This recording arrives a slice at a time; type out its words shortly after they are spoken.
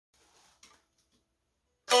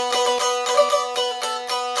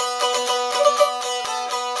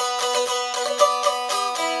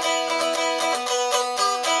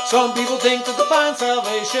Some people think that they'll find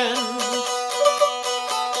salvation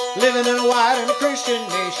living in a white and a Christian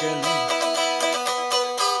nation,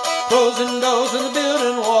 closing doors and the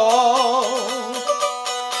building walls.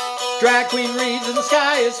 Drag queen reads and the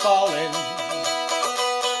sky is falling,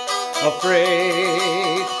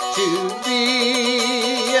 afraid to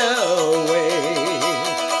be away.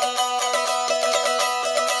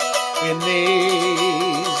 In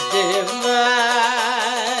these divided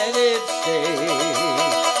states,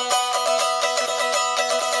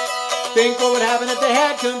 think what would happen if they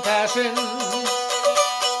had compassion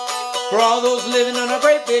for all those living in our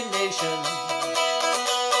great big nation.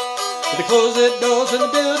 But they close the doors and the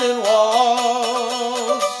building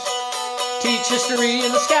walls, teach history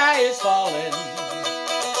and the sky is falling,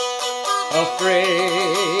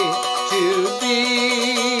 afraid to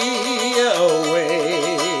be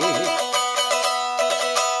away.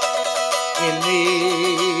 In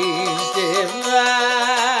these divided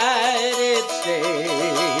states,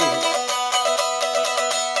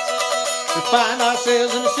 we find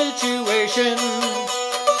ourselves in a situation.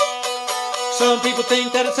 Some people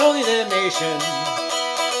think that it's only their nation,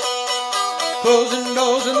 closing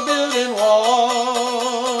doors and the building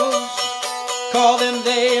walls. Call them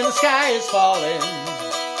they and the sky is falling,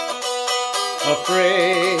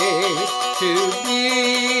 afraid to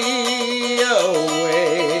be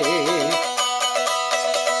away.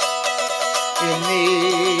 In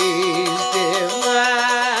these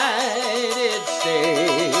divided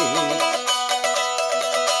states,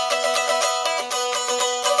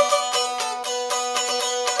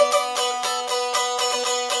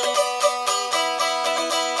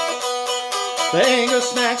 the anger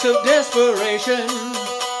smacks of desperation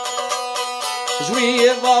as we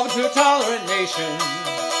evolve into a tolerant nation,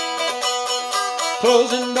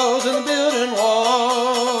 closing doors and the building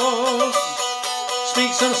walls.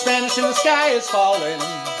 Speak some Spanish and the sky is falling,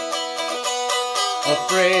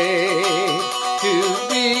 afraid to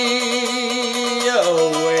be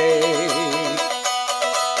away.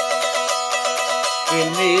 In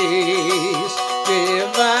these